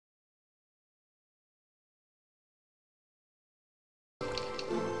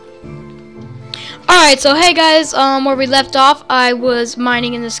Alright, so hey guys, where we left off, I was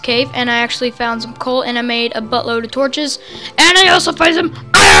mining in this cave, and I actually found some coal, and I made a buttload of torches, and I also found some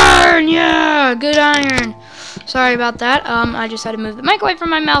iron! Yeah, good iron! Sorry about that, I just had to move the mic away from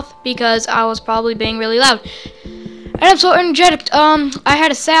my mouth, because I was probably being really loud. And I'm so energetic. I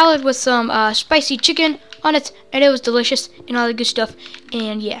had a salad with some, spicy chicken on it, and it was delicious, and all the good stuff,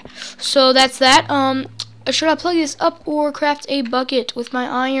 and yeah. So that's that. Should I plug this up, or craft a bucket with my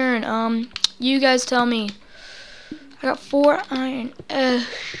iron? You guys tell me. I got 4 iron.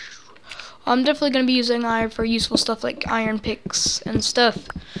 I'm definitely going to be using iron for useful stuff like iron picks and stuff.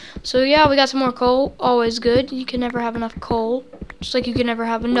 So yeah, we got some more coal. Always good. You can never have enough coal. Just like you can never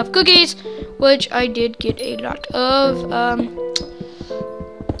have enough cookies, which I did get a lot of.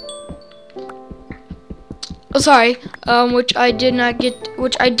 Which I did not get.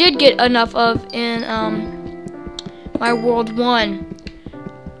 Which I did get enough of in my World 1.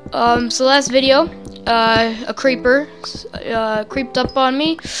 So last video, a creeper creeped up on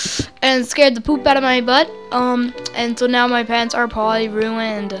me and scared the poop out of my butt. And so now my pants are probably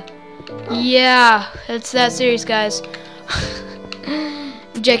ruined. Yeah, it's that serious, guys.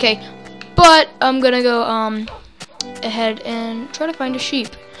 JK. But I'm gonna go ahead and try to find a sheep.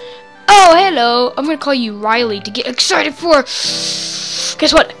 Oh, hello. I'm gonna call you Riley to get excited for.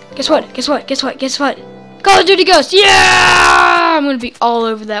 Guess what? Guess what? Guess what? Guess what? Guess what? Call of Duty Ghost. Yeah! I'm gonna be all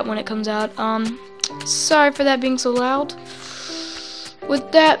over that when it comes out. Sorry for that being so loud.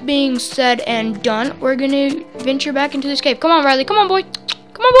 With that being said and done, we're gonna venture back into this cave. Come on, Riley. Come on, boy.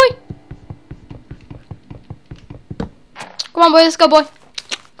 Come on, boy. Come on, boy. Let's go, boy.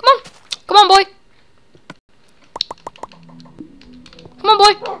 Come on. Come on, boy. Come on,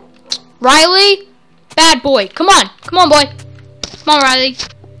 boy. Riley. Bad boy. Come on. Come on, boy. Come on, Riley.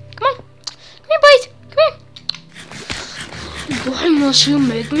 Come on. Come here, boys. Come here. Why must you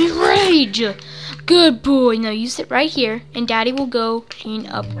make me rage? Good boy. Now you sit right here, and Daddy will go clean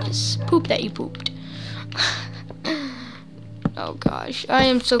up this poop that you pooped. Oh, gosh. I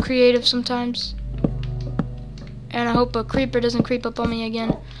am so creative sometimes. And I hope a creeper doesn't creep up on me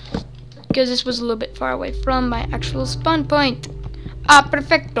again, because this was a little bit far away from my actual spawn point. Ah,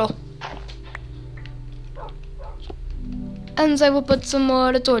 perfecto. And I will put some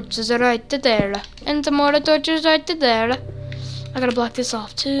more torches right there, and some more torches right there. I gotta block this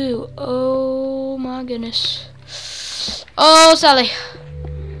off too. Oh my goodness. Oh, Sally.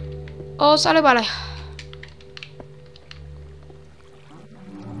 Oh, Sally, Bally.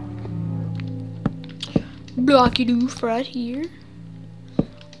 Blocky doof right here.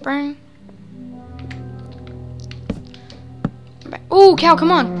 Bang. Oh, cow,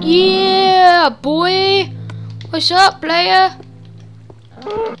 come on. Yeah, boy. What's up, player?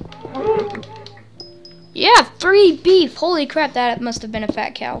 Yeah, 3 beef. Holy crap, that must have been a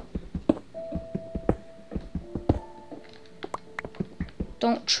fat cow.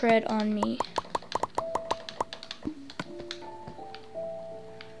 Don't tread on me.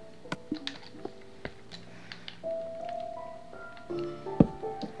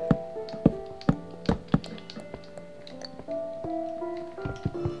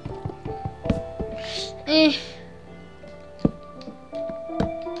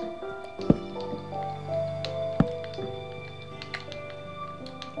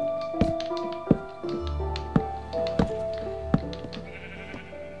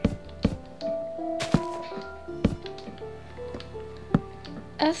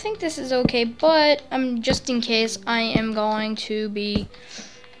 I think this is okay, but just in case, I am going to be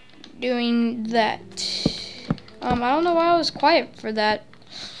doing that. I don't know why I was quiet for that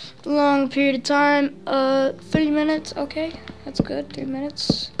long period of time. 30 minutes, okay, that's good. 3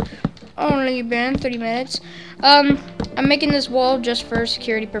 minutes. Only been 30 minutes. I'm making this wall just for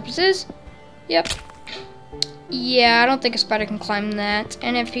security purposes. Yep. Yeah, I don't think a spider can climb that.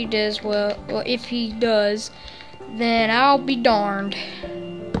 And if he does, well, if he does, then I'll be darned.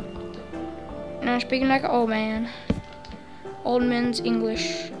 Now speaking like an old man. Old man's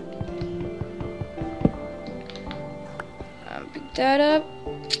English. Pick that up.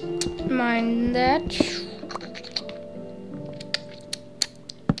 Mind that.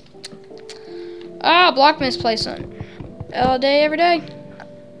 Ah, block misplacement. All day, every day.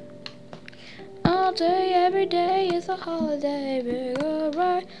 All day, every day is a holiday. Big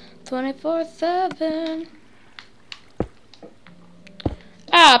alright. 24/7.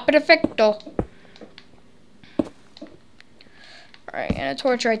 Ah, perfecto. Alright, and a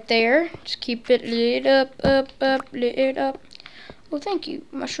torch right there. Just keep it lit up, lit up. Oh, thank you,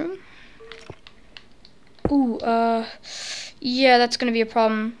 mushroom. Ooh, yeah, that's gonna be a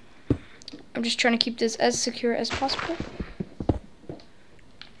problem. I'm just trying to keep this as secure as possible.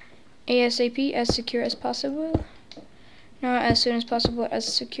 ASAP, as secure as possible. Not as soon as possible, as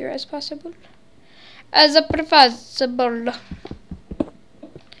secure as possible. As a possible.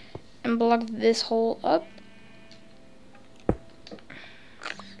 And block this hole up.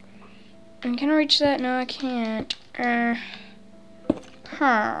 And can I reach that? No, I can't.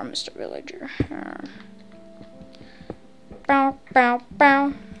 Mr. Villager. Bow, bow,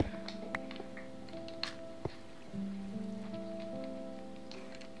 bow.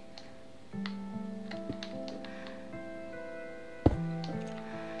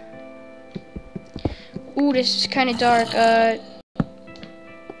 Ooh, this is kind of dark.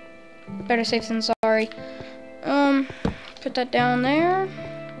 Better safe than sorry. Put that down there.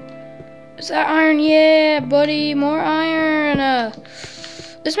 Is that iron? Yeah, buddy, more iron.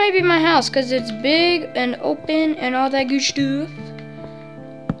 This might be my house because it's big and open and all that good stuff.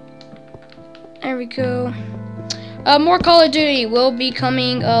 There we go. More Call of Duty will be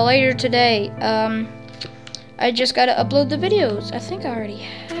coming later today. I just gotta upload the videos. I think I already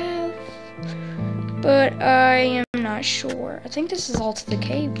have, but I am not sure. I think this is all to the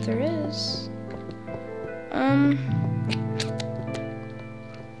cave. There is.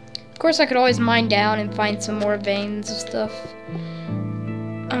 Of course, I could always mine down and find some more veins and stuff.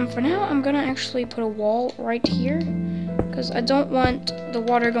 For now, I'm gonna actually put a wall right here because I don't want the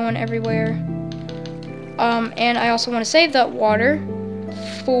water going everywhere. And I also want to save that water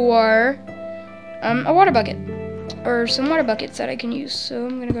for a water bucket or some water buckets that I can use. So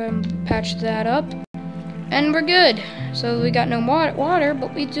I'm gonna go ahead and patch that up, and we're good. So we got no water,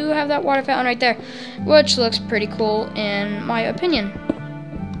 but we do have that water fountain right there, which looks pretty cool in my opinion.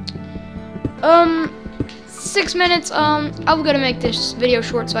 6 minutes. I'm gonna make this video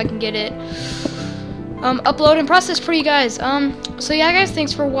short so I can get it upload and process for you guys. So yeah, guys,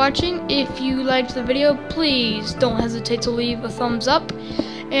 thanks for watching. If you liked the video, please don't hesitate to leave a thumbs up,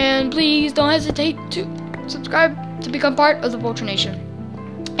 and please don't hesitate to subscribe to become part of the Vulture Nation.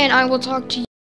 And I will talk to you